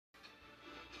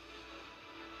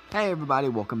Hey everybody,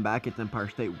 welcome back. It's Empire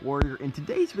State Warrior, and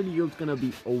today's video is going to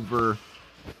be over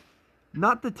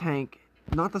not the tank,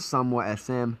 not the Somwa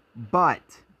SM, but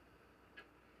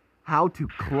how to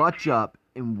clutch up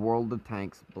in World of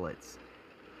Tanks Blitz.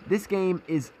 This game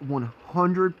is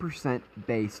 100%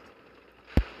 based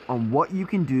on what you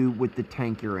can do with the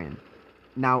tank you're in.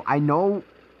 Now, I know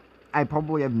I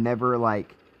probably have never,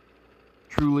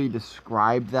 truly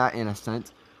described that in a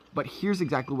sense, but here's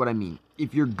exactly what I mean.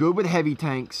 If you're good with heavy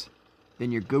tanks,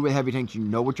 then you're good with heavy tanks. You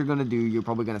know what you're going to do. You're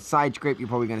probably going to side scrape. You're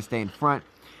probably going to stay in front.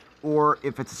 Or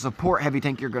if it's a support heavy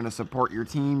tank, you're going to support your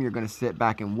team. You're going to sit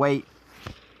back and wait.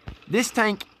 This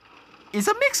tank is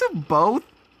a mix of both.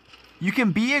 You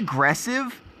can be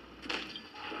aggressive.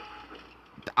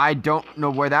 I don't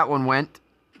know where that one went.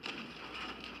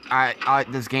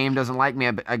 This game doesn't like me,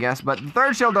 I guess. But the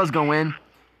third shell does go in.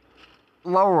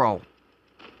 Low roll.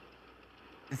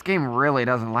 This game really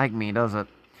doesn't like me, does it?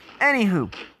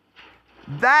 Anywho,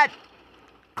 that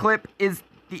clip is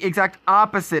the exact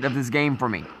opposite of this game for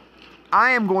me. I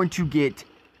am going to get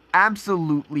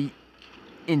absolutely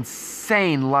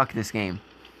insane luck this game.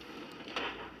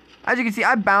 As you can see,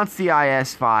 I bounced the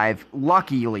IS-5,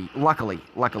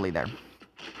 luckily there.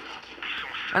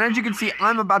 And as you can see,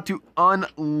 I'm about to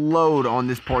unload on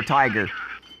this poor Tiger.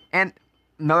 And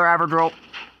another average roll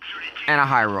and a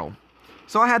high roll.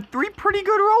 So I had 3 pretty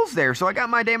good rolls there. So I got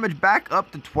my damage back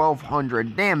up to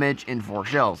 1200 damage in 4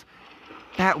 shells.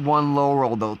 That one low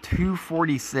roll though,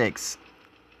 246.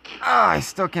 I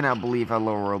still cannot believe I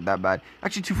low rolled that bad.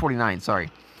 Actually 249, sorry.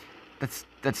 That's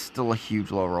still a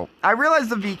huge low roll. I realized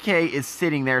the VK is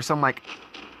sitting there, so I'm like,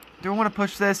 do I want to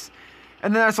push this?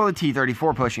 And then I saw the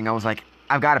T-34 pushing. I was like,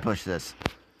 I've got to push this.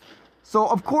 So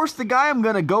of course the guy I'm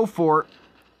going to go for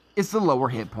is the lower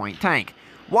hit point tank.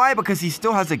 Why? Because he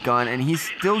still has a gun, and he's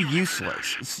still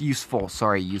useless. It's useful.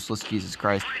 Sorry, useless. Jesus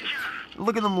Christ.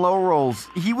 Look at them low rolls.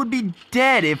 He would be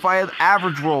dead if I had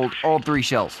average rolled all 3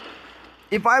 shells.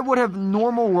 If I would have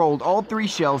normal rolled all 3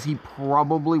 shells, he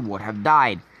probably would have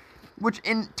died. Which,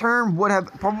 in turn, would have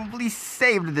probably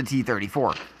saved the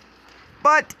T-34.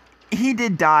 But he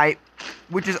did die,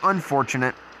 which is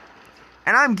unfortunate.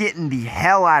 And I'm getting the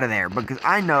hell out of there, because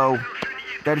I know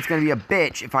that it's going to be a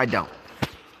bitch if I don't.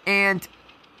 And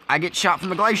I get shot from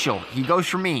the Glacial. He goes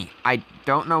for me. I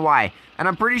don't know why. And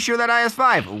I'm pretty sure that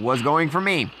IS-5 was going for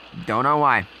me. Don't know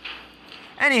why.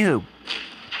 Anywho.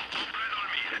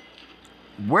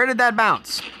 Where did that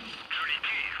bounce?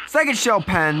 Second shell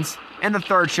pens, and the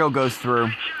third shell goes through.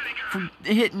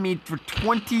 Hitting me for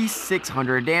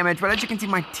 2600 damage. But as you can see,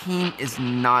 my team is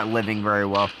not living very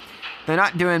well. They're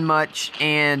not doing much,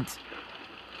 and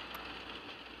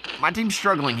my team's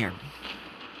struggling here.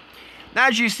 Now,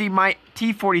 as you see, my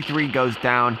T-43 goes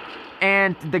down,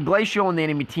 and the Glacial and the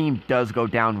enemy team does go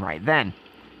down right then.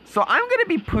 So I'm going to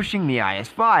be pushing the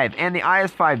IS-5, and the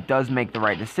IS-5 does make the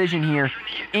right decision here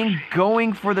in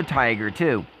going for the Tiger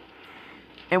too,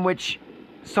 in which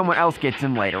someone else gets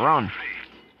him later on.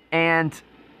 And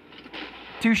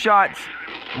 2 shots,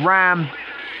 ram,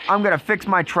 I'm going to fix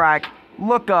my track,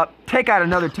 look up, take out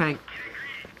another tank.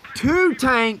 2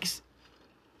 tanks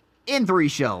in 3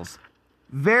 shells.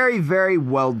 Very, very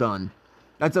well done.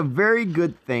 That's a very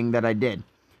good thing that I did.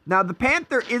 Now, the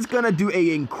Panther is going to do an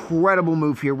incredible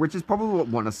move here, which is probably what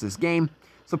won us this game.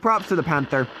 So props to the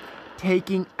Panther,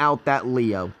 taking out that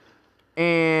Leo.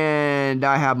 And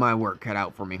I have my work cut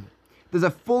out for me. There's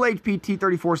a full HP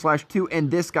T-34/2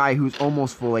 and this guy who's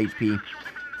almost full HP.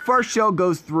 First shell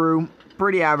goes through,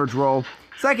 pretty average roll.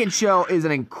 Second shell is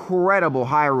an incredible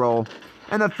high roll.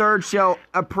 And the third shell,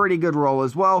 a pretty good roll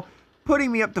as well,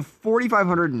 putting me up to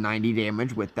 4,590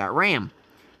 damage with that ram.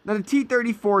 Now the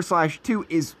T-34/2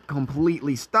 is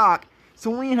completely stock,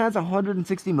 so only has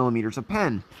 160 millimeters of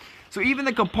pen. So even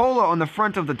the cupola on the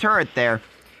front of the turret there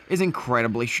is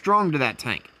incredibly strong to that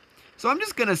tank. So I'm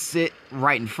just going to sit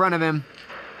right in front of him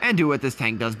and do what this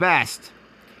tank does best.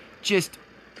 Just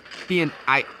being...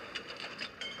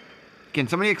 Can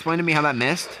somebody explain to me how that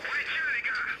missed?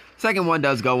 Second one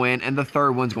does go in, and the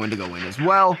third one's going to go in as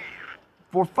well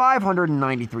for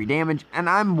 593 damage, and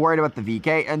I'm worried about the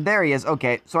VK, and there he is.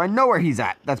 Okay, so I know where he's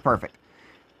at. That's perfect.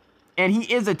 And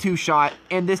he is a 2-shot,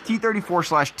 and this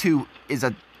T-34/2 is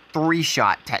a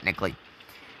 3-shot, technically.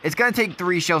 It's going to take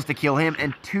 3 shells to kill him,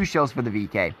 and 2 shells for the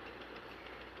VK.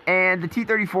 And the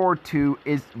T-34/2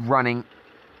 is running,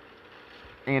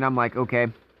 and I'm like, okay.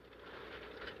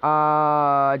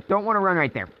 Don't want to run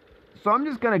right there. So I'm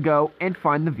just going to go and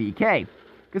find the VK.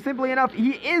 Because simply enough, he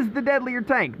is the deadlier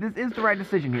tank. This is the right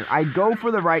decision here. I go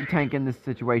for the right tank in this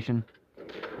situation.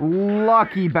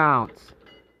 Lucky bounce.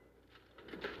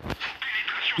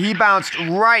 He bounced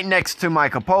right next to my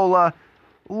cupola.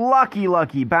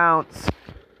 lucky bounce,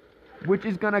 which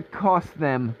is going to cost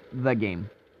them the game.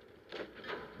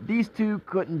 These two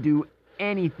couldn't do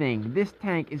anything. This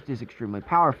tank is just extremely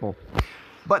powerful.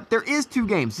 But there is 2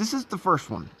 games. This is the first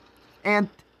one. And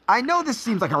I know this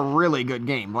seems like a really good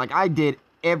game. Like, I did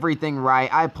everything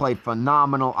right. I played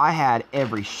phenomenal. I had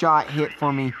every shot hit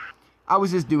for me. I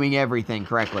was just doing everything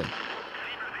correctly.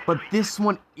 But this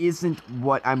one isn't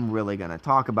what I'm really going to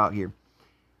talk about here.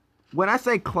 When I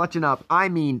say clutching up, I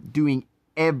mean doing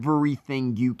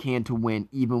everything you can to win,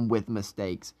 even with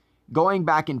mistakes. Going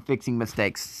back and fixing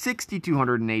mistakes.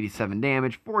 6,287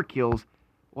 damage, 4 kills,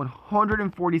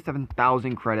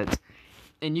 147,000 credits.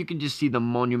 And you can just see the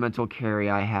monumental carry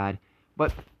I had.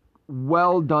 But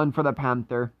well done for the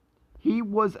Panther. He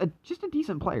was just a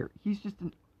decent player. He's just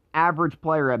an average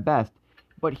player at best.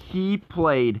 But he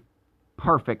played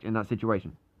perfect in that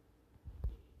situation.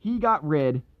 He got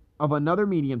rid of another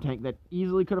medium tank that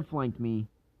easily could have flanked me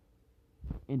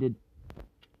and did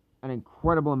an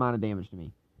incredible amount of damage to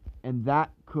me. And that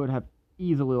could have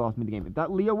easily lost me the game. If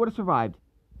that Leo would have survived,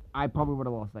 I probably would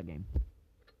have lost that game.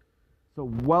 So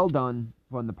well done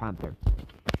from the Panther.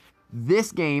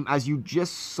 This game, as you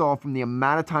just saw from the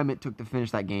amount of time it took to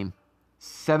finish that game,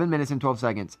 7 minutes and 12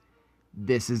 seconds,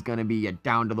 this is going to be a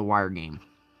down-to-the-wire game.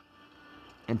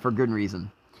 And for good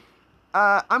reason.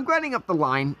 I'm grinding up the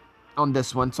line on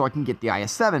this one so I can get the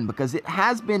IS-7 because it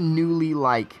has been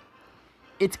newly,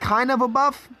 it's kind of a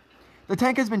buff. The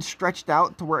tank has been stretched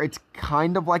out to where it's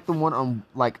kind of like the one on,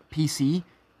 PC,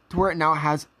 to where it now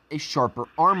has a sharper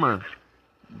armor.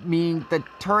 Meaning the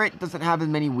turret doesn't have as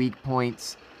many weak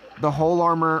points. The whole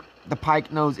armor, the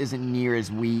pike nose isn't near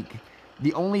as weak.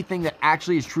 The only thing that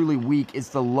actually is truly weak is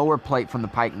the lower plate from the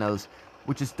pike nose,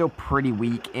 which is still pretty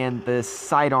weak, and the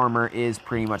side armor is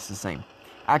pretty much the same.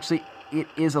 Actually, it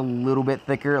is a little bit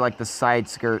thicker, like the side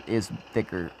skirt is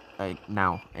thicker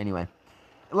now. Anyway,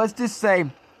 let's just say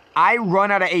I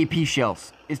run out of AP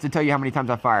shells, is to tell you how many times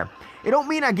I fire. It don't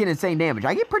mean I get insane damage.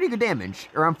 I get pretty good damage,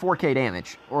 around 4k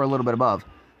damage, or a little bit above.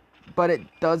 But it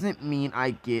doesn't mean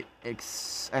I get an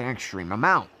extreme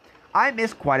amount. I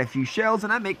miss quite a few shells,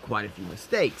 and I make quite a few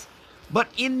mistakes. But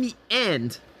in the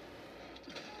end,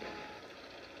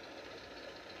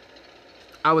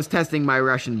 I was testing my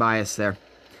Russian bias there.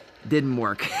 Didn't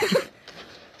work.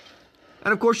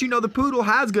 And of course, you know the Poodle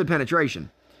has good penetration.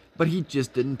 But he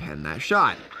just didn't pen that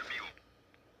shot.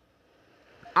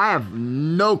 I have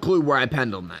no clue where I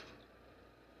penned on that.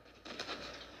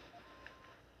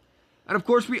 And of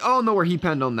course, we all know where he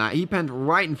penned on that. He penned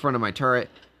right in front of my turret.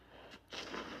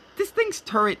 This thing's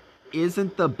turret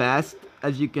isn't the best,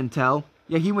 as you can tell.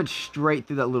 Yeah, he went straight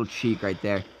through that little cheek right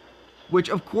there. Which,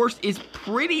 of course, is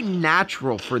pretty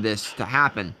natural for this to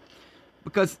happen.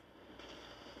 Because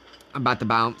I'm about to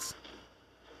bounce.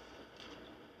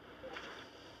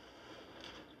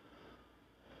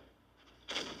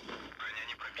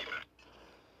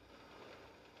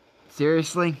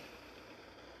 Seriously?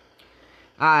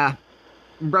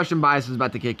 Russian bias is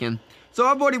about to kick in. So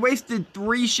I've already wasted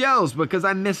 3 shells because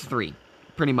I missed 3.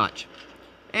 Pretty much.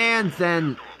 And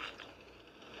then,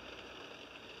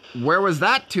 where was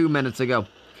that 2 minutes ago?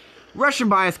 Russian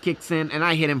bias kicks in and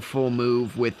I hit him full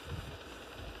move with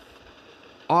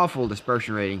awful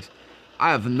dispersion ratings.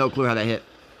 I have no clue how that hit.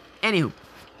 Anywho,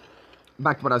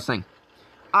 back to what I was saying.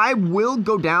 I will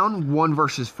go down 1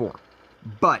 versus 4.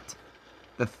 But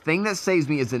the thing that saves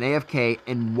me is an AFK,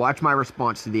 and watch my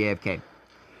response to the AFK.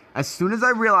 As soon as I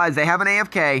realize they have an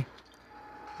AFK,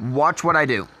 watch what I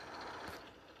do.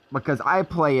 Because I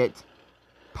play it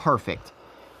perfect.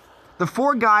 The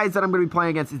 4 guys that I'm going to be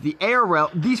playing against is the ARL,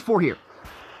 these 4 here.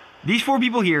 These 4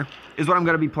 people here is what I'm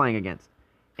going to be playing against.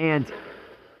 And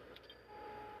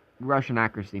Russian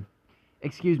accuracy.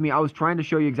 Excuse me, I was trying to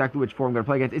show you exactly which 4 I'm going to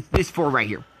play against. It's this 4 right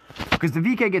here. Because the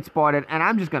VK gets spotted, and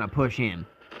I'm just going to push him.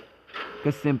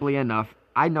 Because simply enough,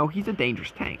 I know he's a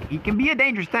dangerous tank. He can be a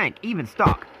dangerous tank, even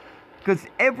stock. Because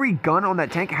every gun on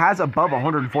that tank has above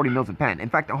 140 mils of pen. In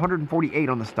fact, 148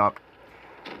 on the stock.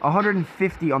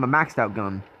 150 on the maxed out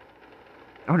gun.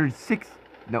 106,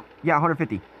 no, yeah,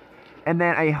 150. And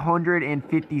then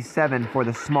 157 for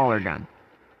the smaller gun.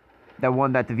 That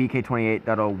one that the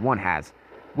VK28.01 has.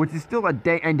 Which is still a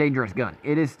dangerous gun.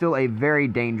 It is still a very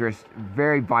dangerous,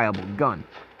 very viable gun.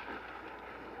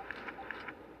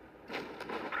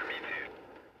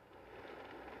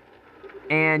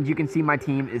 And you can see my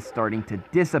team is starting to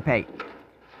dissipate.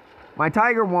 My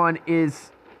Tiger 1 is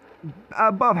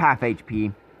above half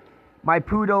HP. My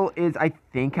Poodle is, I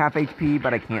think, half HP,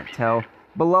 but I can't tell.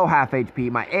 Below half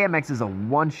HP. My AMX is a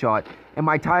one-shot, and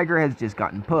my Tiger has just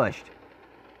gotten pushed.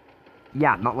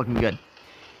 Yeah, not looking good.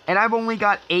 And I've only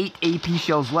got 8 AP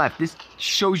shells left. This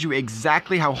shows you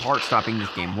exactly how heart-stopping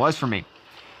this game was for me.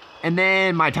 And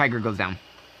then my Tiger goes down.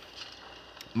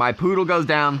 My Poodle goes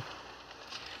down.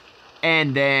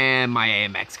 And then my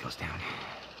AMX goes down.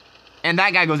 And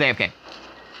that guy goes AFK.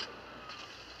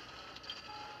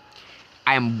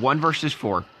 I am 1 versus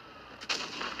 4.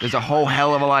 There's a whole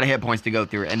hell of a lot of hit points to go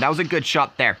through. And that was a good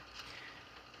shot there.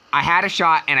 I had a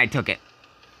shot and I took it.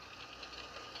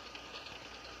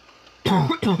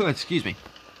 Excuse me.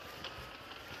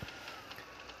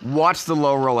 Watch the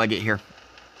low roll I get here.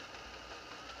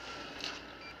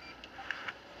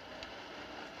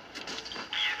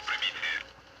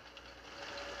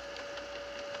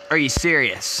 Are you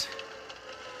serious?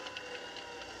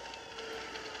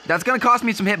 That's going to cost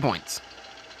me some hit points.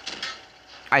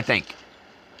 I think.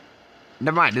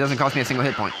 Never mind, it doesn't cost me a single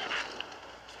hit point.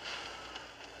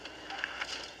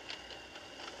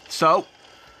 So,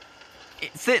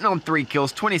 it's sitting on 3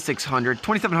 kills, 2,600,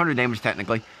 2,700 damage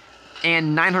technically,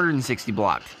 and 960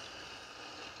 blocked.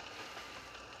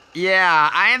 Yeah,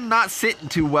 I am not sitting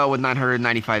too well with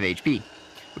 995 HP.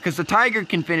 Because the Tiger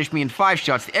can finish me in 5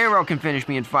 shots, the Arrow can finish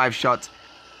me in 5 shots,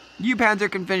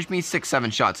 U-Panzer can finish me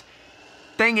 6-7 shots.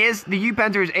 Thing is, the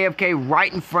U-Panzer is AFK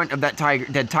right in front of that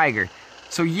dead Tiger.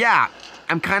 So yeah,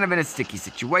 I'm kind of in a sticky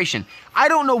situation. I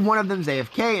don't know one of them's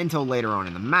AFK until later on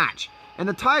in the match. And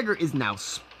the Tiger is now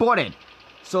spotted.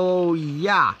 So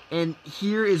yeah, and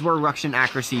here is where Russian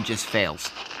accuracy just fails.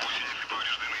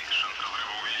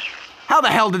 How the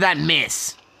hell did that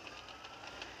miss?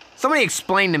 Somebody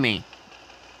explain to me.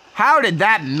 How did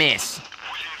that miss?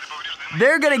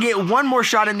 They're gonna get one more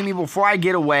shot into me before I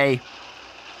get away.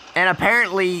 And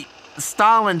apparently,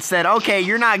 Stalin said, okay,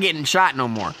 you're not getting shot no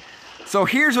more. So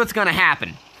here's what's gonna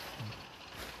happen.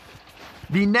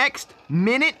 The next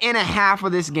minute and a half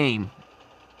of this game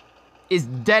is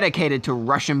dedicated to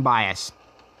Russian bias.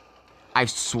 I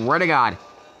swear to God,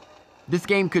 this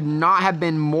game could not have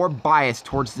been more biased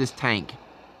towards this tank.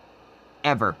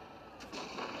 Ever.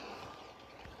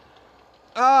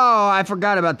 Oh, I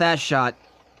forgot about that shot.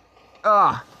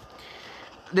 Ugh.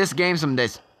 This game some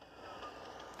this.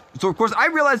 So, of course, I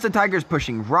realize the Tiger's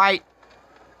pushing left.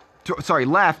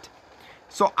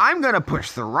 So, I'm going to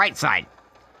push the right side.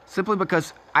 Simply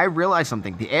because I realize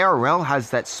something. The ARL has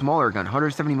that smaller gun,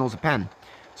 170 mils a pen.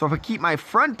 So, if I keep my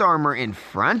front armor in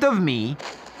front of me,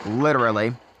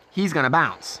 literally, he's going to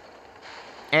bounce.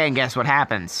 And guess what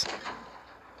happens?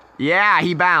 Yeah,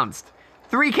 he bounced.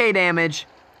 3k damage.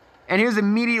 And here's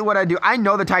immediately what I do. I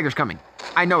know the Tiger's coming.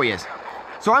 I know he is.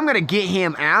 So I'm going to get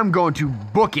him and I'm going to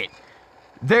book it.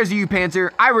 There's the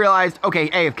U-Panzer. I realized, okay,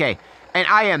 AFK. And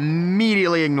I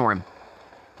immediately ignore him.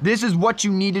 This is what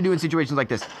you need to do in situations like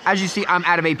this. As you see, I'm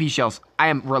out of AP shells. I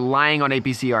am relying on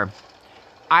APCR.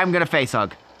 I'm going to face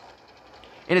hug.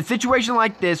 In a situation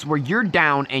like this where you're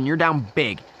down and you're down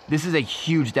big, this is a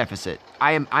huge deficit.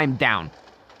 I'm down.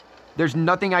 There's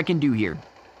nothing I can do here.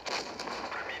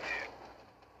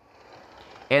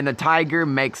 And the Tiger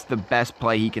makes the best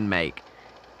play he can make.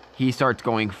 He starts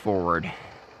going forward.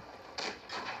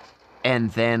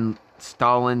 And then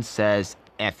Stalin says,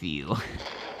 F you.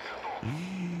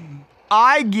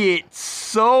 I get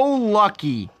so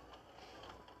lucky.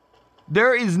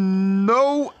 There is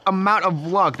no amount of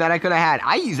luck that I could have had.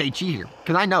 I use HE here,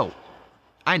 because I know.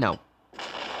 I know.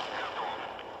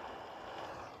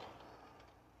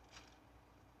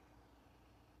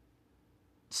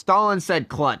 Stalin said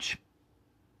clutch.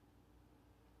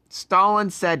 Stalin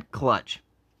said clutch.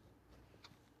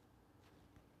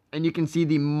 And you can see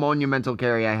the monumental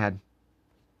carry I had.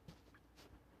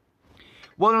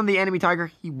 Well done, the enemy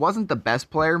Tiger. He wasn't the best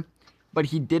player, but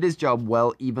he did his job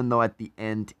well, even though at the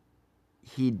end,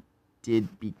 he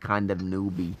did be kind of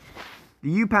newbie. The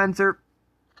U-Panzer,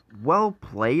 well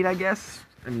played, I guess.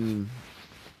 I mean,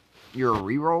 you're a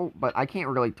reroll, but I can't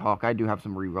really talk. I do have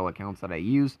some reroll accounts that I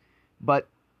use, but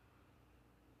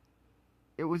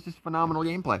it was just phenomenal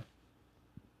gameplay.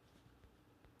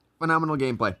 Phenomenal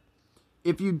gameplay.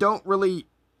 If you don't really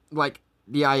like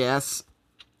the IS,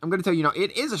 I'm going to tell you,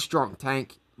 it is a strong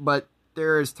tank, but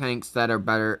there's tanks that are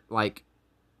better, like,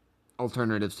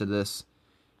 alternatives to this.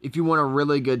 If you want a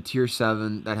really good tier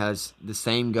 7 that has the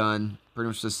same gun, pretty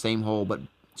much the same hull, but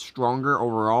stronger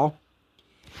overall,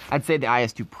 I'd say the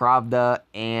IS-2 Pravda,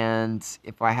 and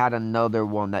if I had another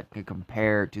one that could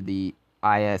compare to the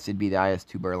IS, it'd be the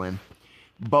IS-2 Berlin.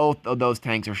 Both of those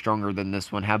tanks are stronger than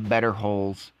this one, have better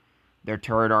hulls, their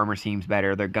turret armor seems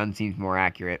better, their gun seems more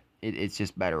accurate. It's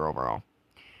just better overall.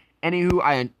 Anywho,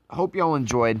 I hope y'all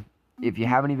enjoyed. If you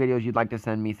have any videos you'd like to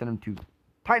send me, send them to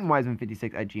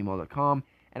TitanWiseman56@gmail.com,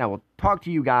 and I will talk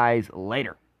to you guys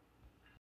later.